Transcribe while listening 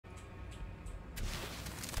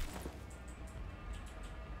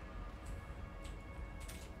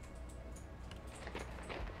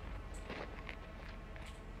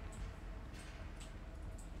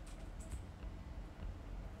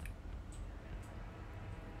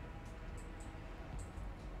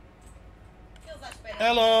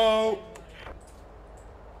Hello.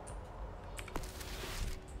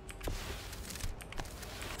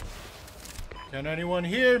 Can anyone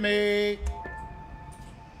hear me?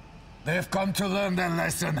 They've come to learn their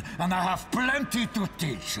lesson, and I have plenty to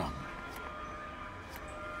teach them.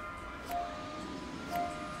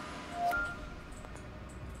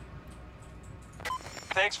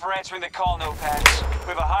 Thanks for answering the call, Nopads. We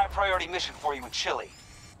have a high-priority mission for you in Chile.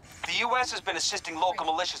 The U.S. has been assisting local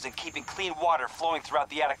militias in keeping clean water flowing throughout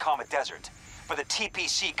the Atacama Desert, but the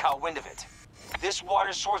TPC caught wind of it. This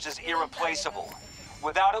water source is irreplaceable.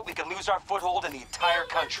 Without it, we could lose our foothold in the entire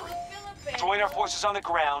country. Join our forces on the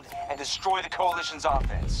ground and destroy the Coalition's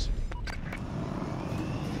offense.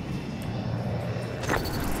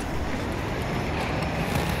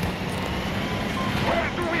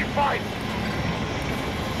 Where do we fight?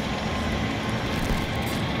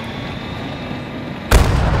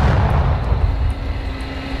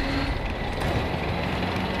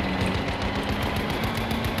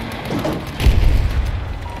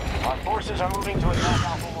 Our forces are moving to attack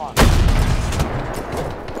Alpha 1.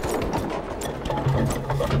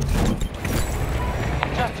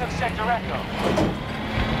 Just took Sector Echo.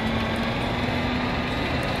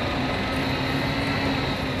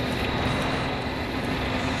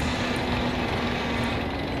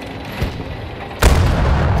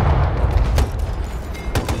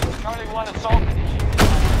 Charlie 1 assault initiated.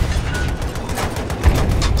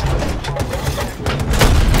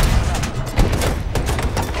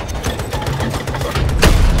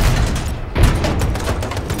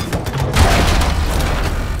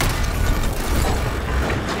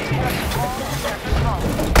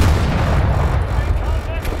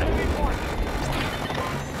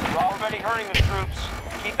 We're already hurting the troops.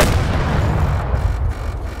 Keep it.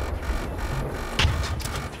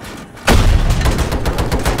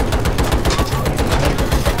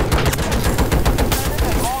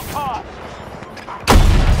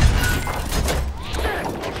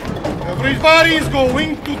 Everybody is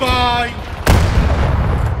going to die.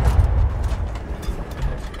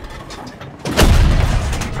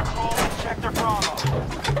 Sector Bravo.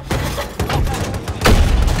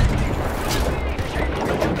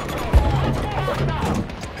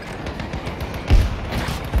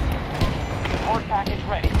 Support package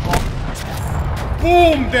ready.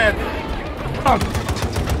 Boom, dead.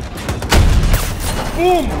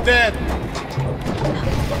 Boom, dead.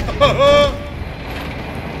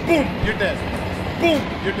 Boom, you're dead. Boom,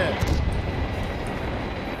 you're dead.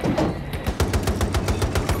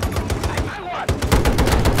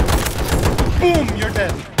 Boom, you're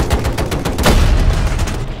dead.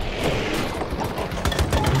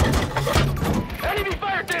 Enemy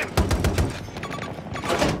fire team!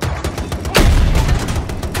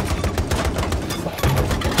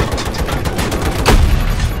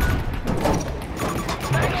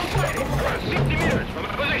 Tango's ready. We're 60 meters from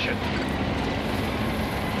our position.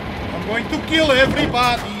 I'm going to kill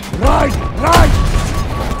everybody. Right, right!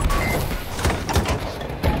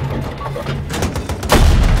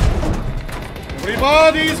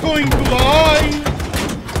 Everybody is going to die.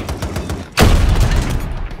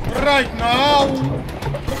 Right now.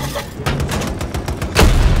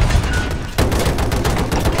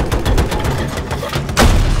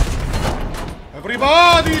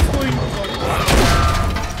 Everybody is going to die.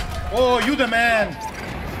 Oh, you the man.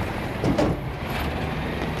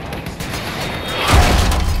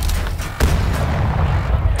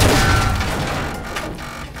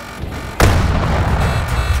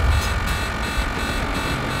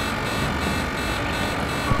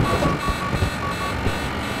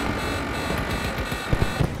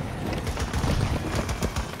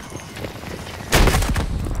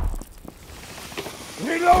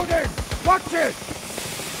 Reloading! Watch it!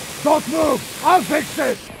 Don't move! I'll fix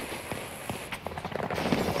it!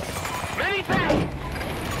 Many thanks!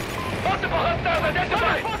 Multiple hostiles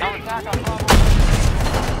identified! Attack on Bravo.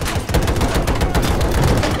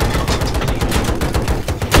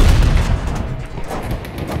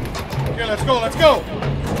 Okay, let's go, let's go.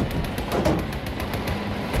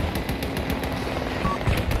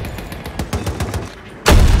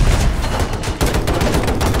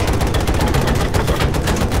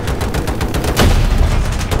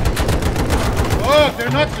 Oh, they're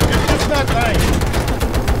just not dying.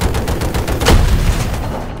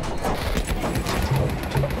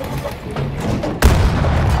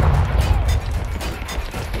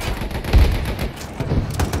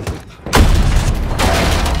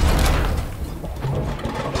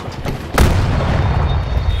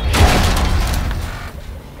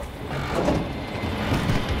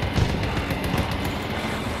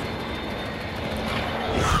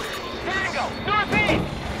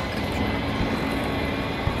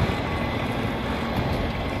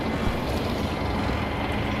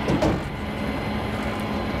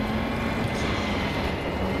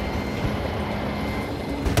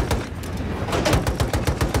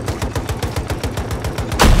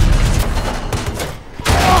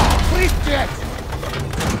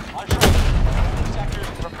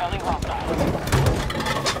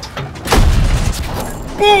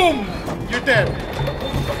 You're dead.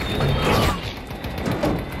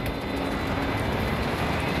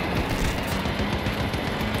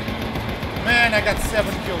 Man, I got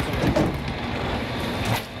 7 kills already.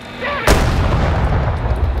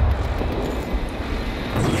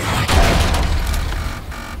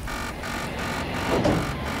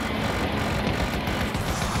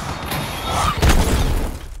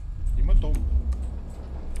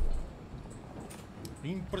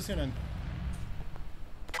 Impressionante.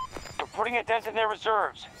 We're putting a dent in their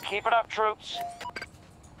reserves. Keep it up, troops.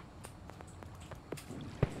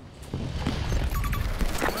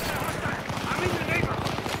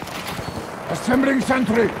 Assembling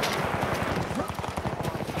sentry!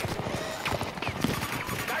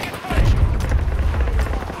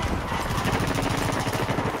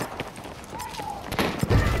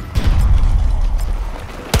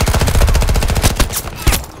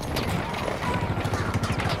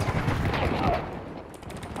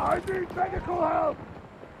 I need medical help!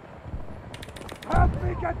 Help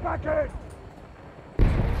me get back in!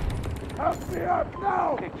 Help me up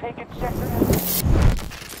now! They've taken sector.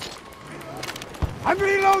 I'm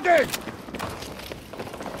reloading!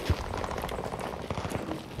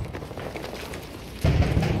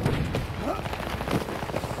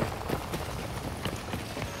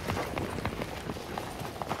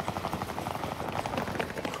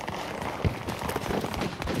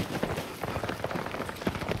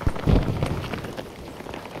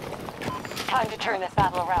 Time to turn this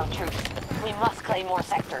battle around, troops. We must claim more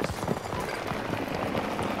sectors.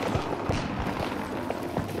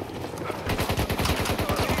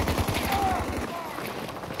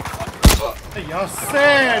 Hey,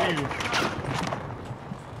 sério?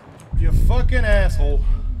 You fucking asshole.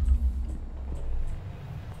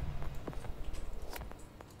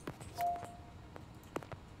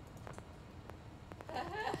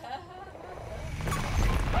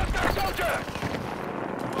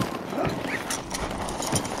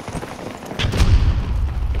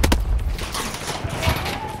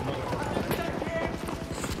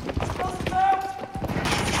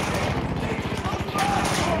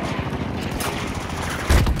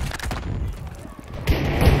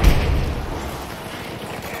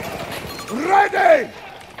 Ready!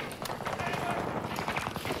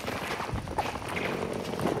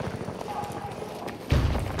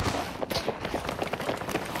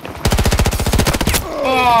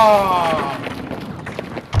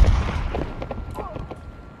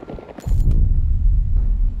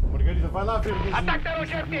 Margarida, vai lá ver. Atacar o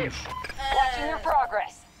objetivo! Watching your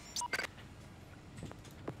progress.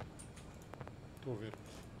 Tô a ver.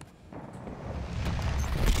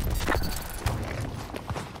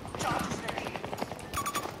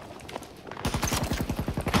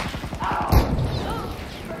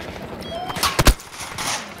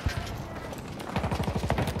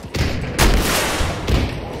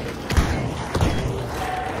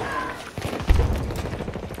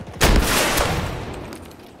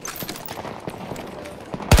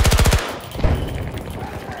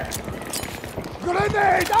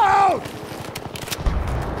 Grenade out!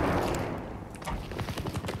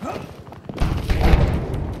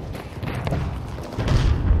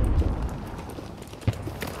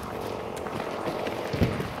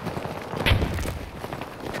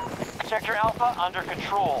 Sector Alpha under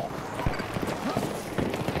control.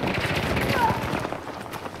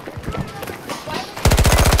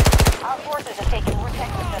 Our forces have taken more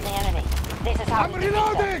sectors than the enemy. This is how I'm we defeat them.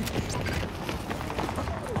 reloading!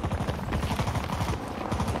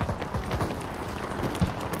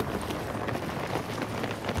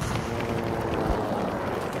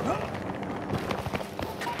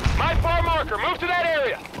 My far marker, move to that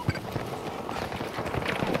area!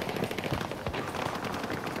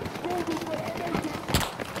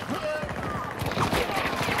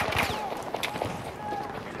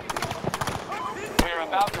 We're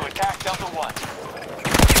about to attack Delta 1.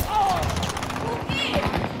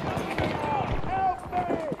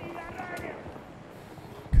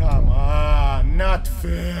 Come on, not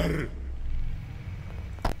fair.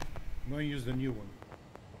 I'm going to use the new one.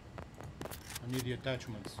 I need the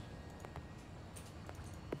attachments.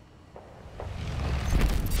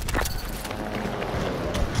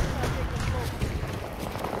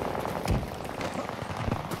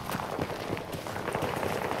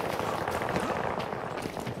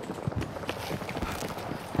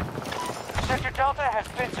 Sector Delta has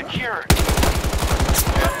been secured.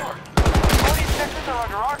 All these sectors are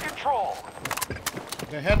under our control.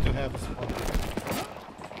 They had to have a spot.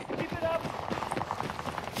 Keep it up.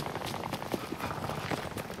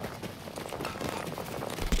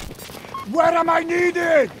 Where am I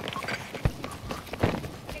needed?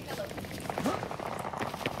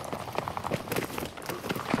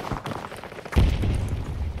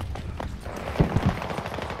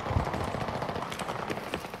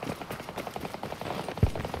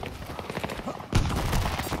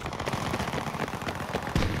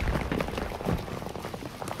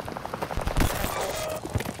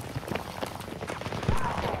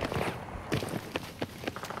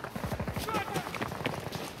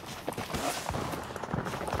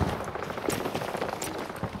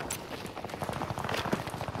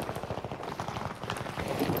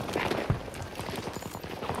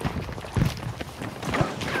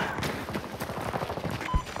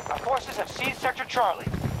 have seized Sector Charlie.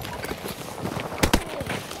 We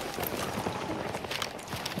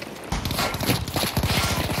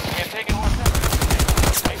have taken more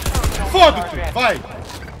sectors. Make sure we don't lose our Fortitude, advantage. fight!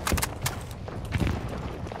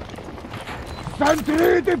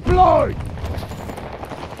 Sentry deployed!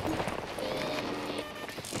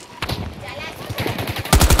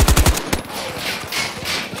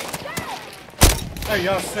 Hey,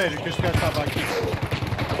 já sério, que este cara estava aqui.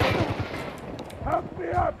 Help me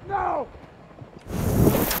up now!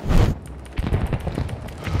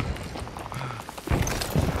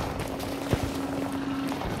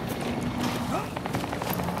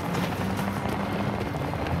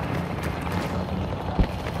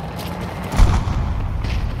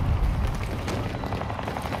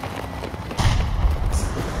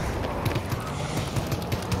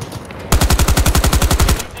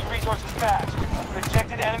 Using resources fast.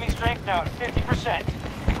 Projected enemy strength now at 50%.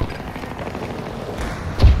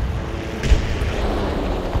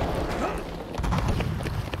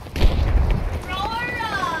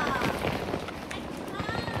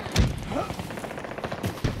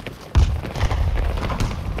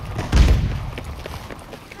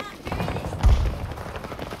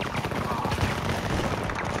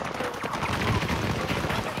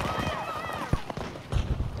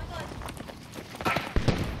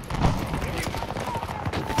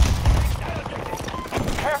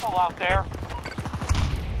 Careful out there.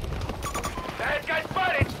 Bad guy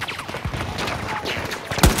spotted.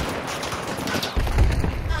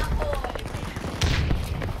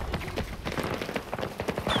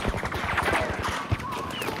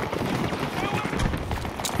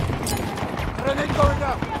 Grenade going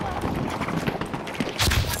up!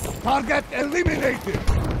 Target eliminated!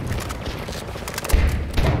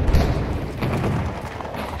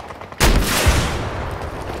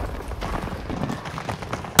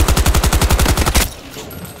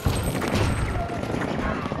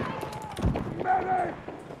 Medic!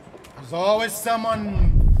 There's always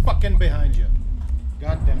someone fucking behind you.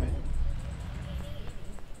 God damn it.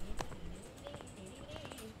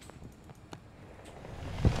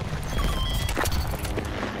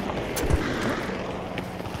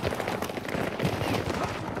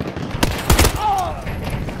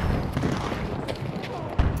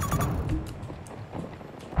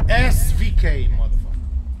 SVK, motherfucker.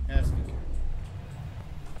 SVK.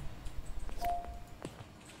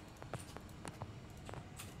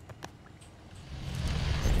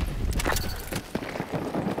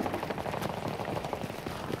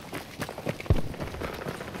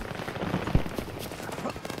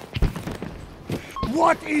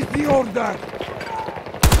 What is the order?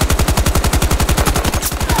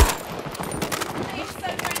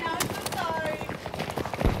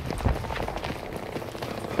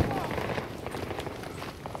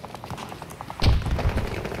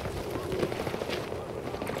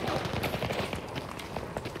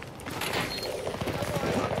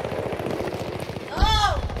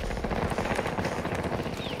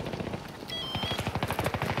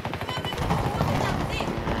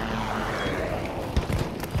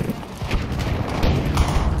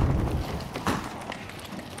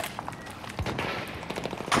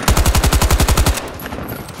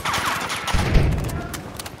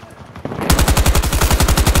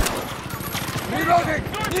 Reloading!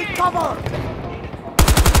 Need cover!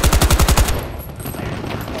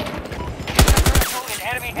 Critical in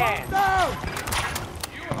enemy hands. Down!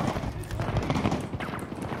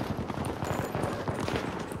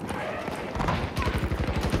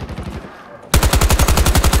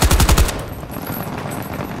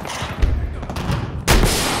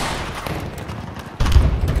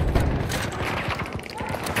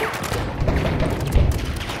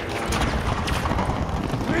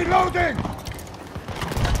 Reloading!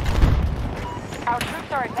 Our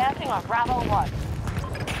troops are advancing on Bravo 1.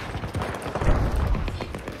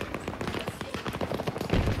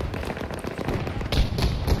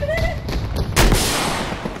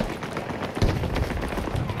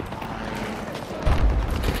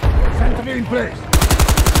 Sentry in place!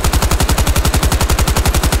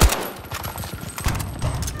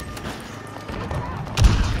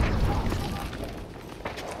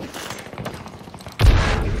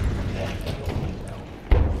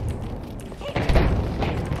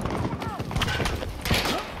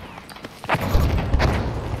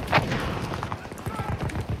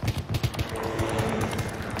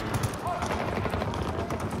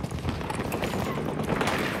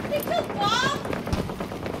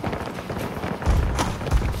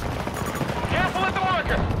 Careful at the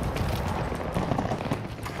marker.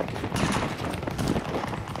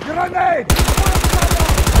 Grenade!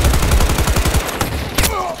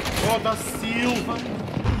 Oh, da Silva.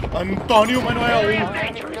 Antonio Manuel!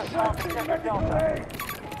 Enemy just lost Sector Delta.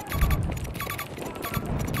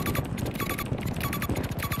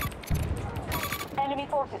 Enemy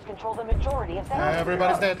forces control the majority of that.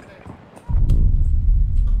 Everybody's dead.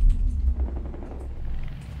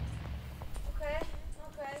 Okay,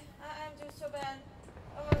 okay. I'm doing so bad.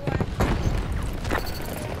 Oh my god.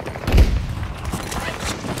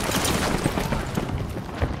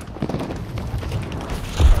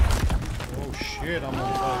 Oh shit, I'm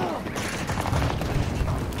on fire.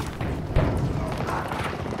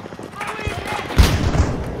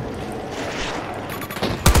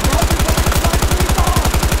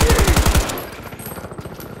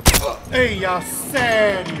 Ei, a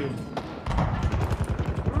sério?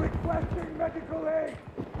 Requesting medical aid!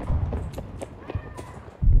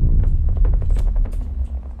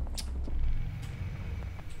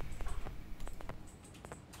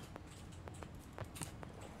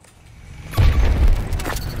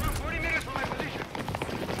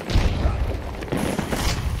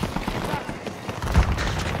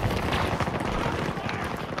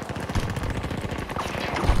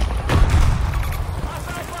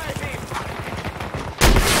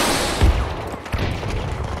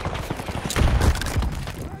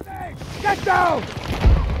 Get down!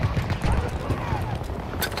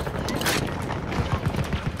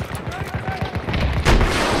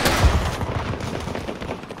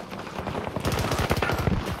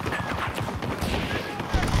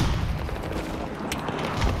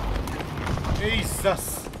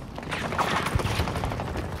 Jesus!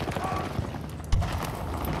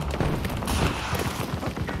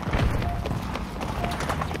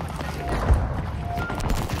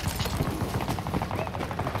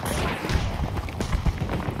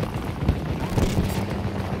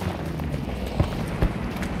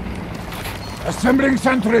 Assembling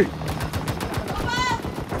sentry!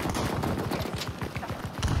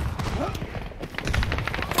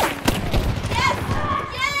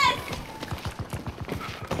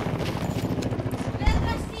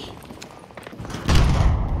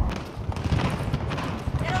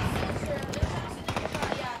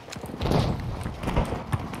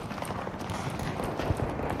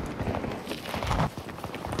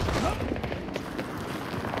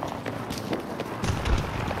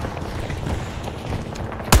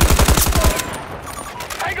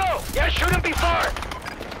 Yeah, shoot him before!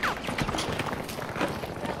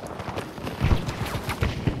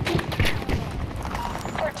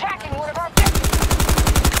 We're attacking one of our objectives.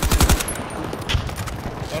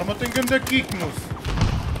 Daar moet ik hem de kick moes.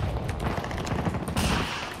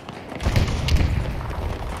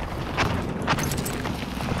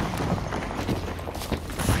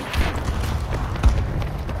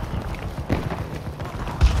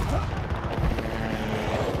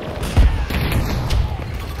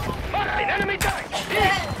 An enemy tank!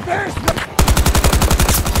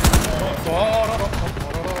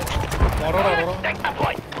 Take the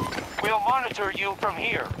point! We'll monitor you from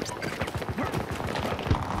here.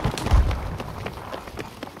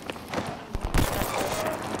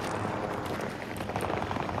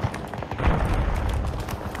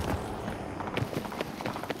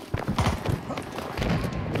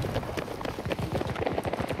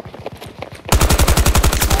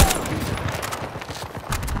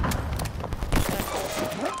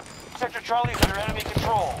 Sector Charlie's under enemy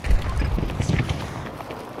control.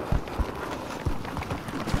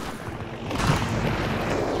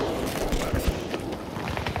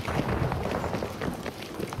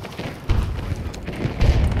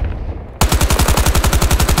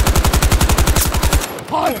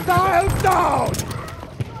 Hostile down!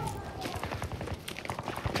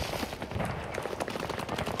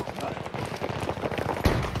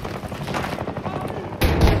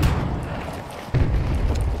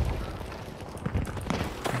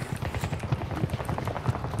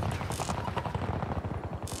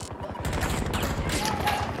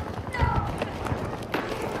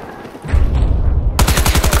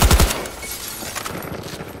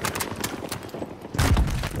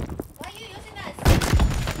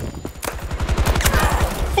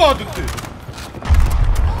 Fode-te!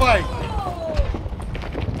 Vai!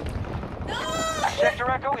 Sector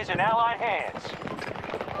Echo is in Allied hands.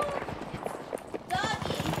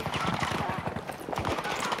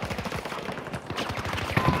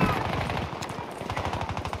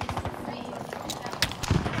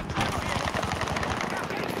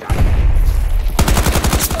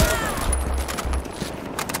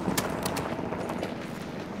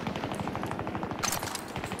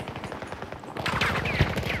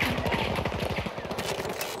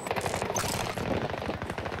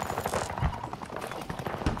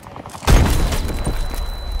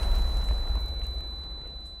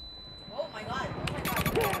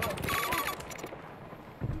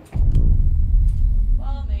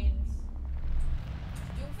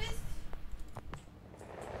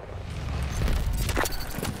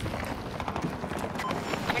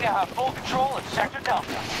 have full control of Sector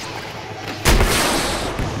Delta.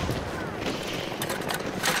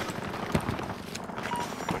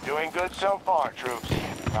 We're doing good so far, troops.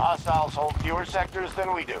 The hostiles hold fewer sectors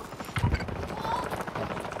than we do.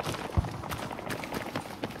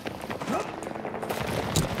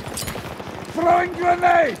 Throwing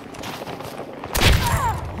grenade!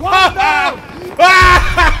 One down!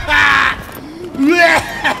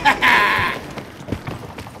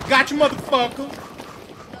 Got you, motherfucker.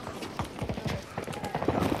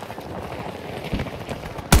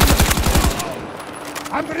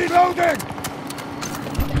 I'm reloading!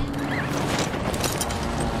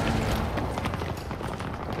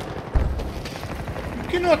 You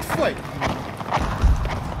cannot fight.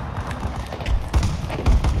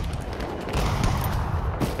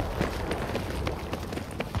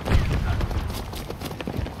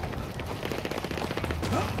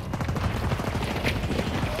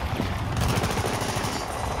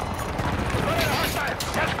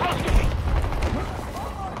 That's close to me.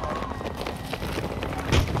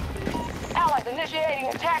 Allies initiating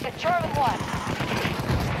attack at Charlie 1.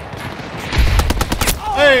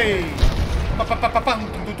 Hey!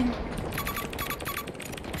 Pa-pa-pa-pa-pam-tum-tum-tum.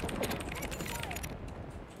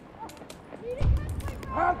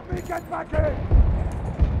 Help me get back in!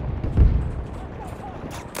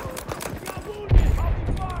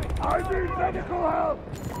 I need medical help!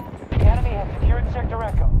 The enemy has secured Sector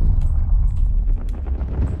Echo.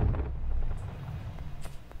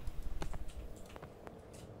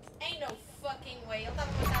 Ain't no fucking way. Eu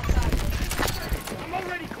tava muito atrás. I'm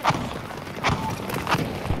already close.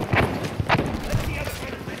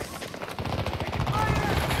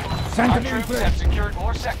 Send Our an troops infantry! have secured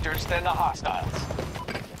more sectors than the hostiles.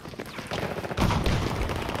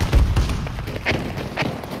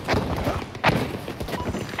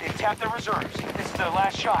 They tapped their reserves. This is their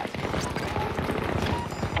last shot.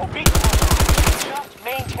 We'll beat them. Just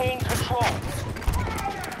maintain control.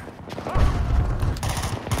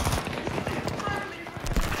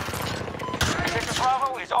 Sector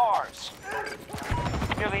Bravo is ours.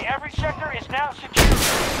 Nearly every sector is now secure.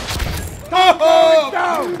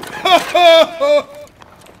 Down!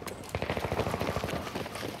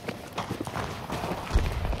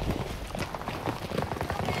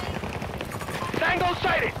 Tango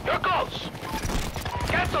sighted. You're close.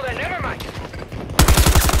 Cancel that. Never mind.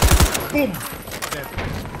 Boom!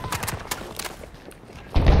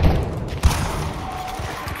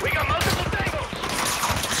 We got multiple tangos.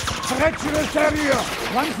 Treacherous area!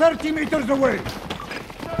 130 meters away!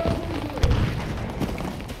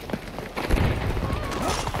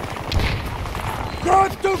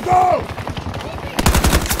 Good to go!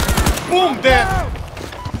 Boom! Dead!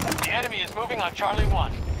 The enemy is moving on Charlie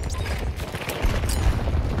 1.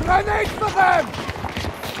 Grenade for them!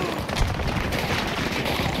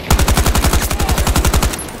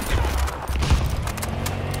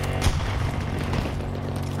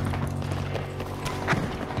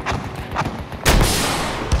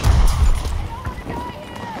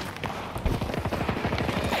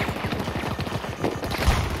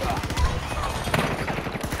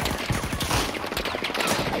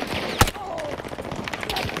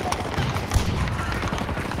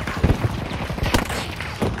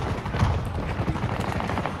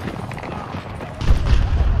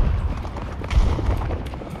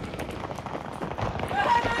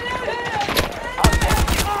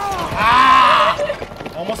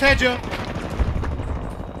 Almost had you.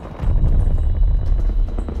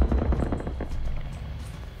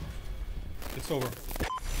 It's over.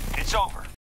 It's over.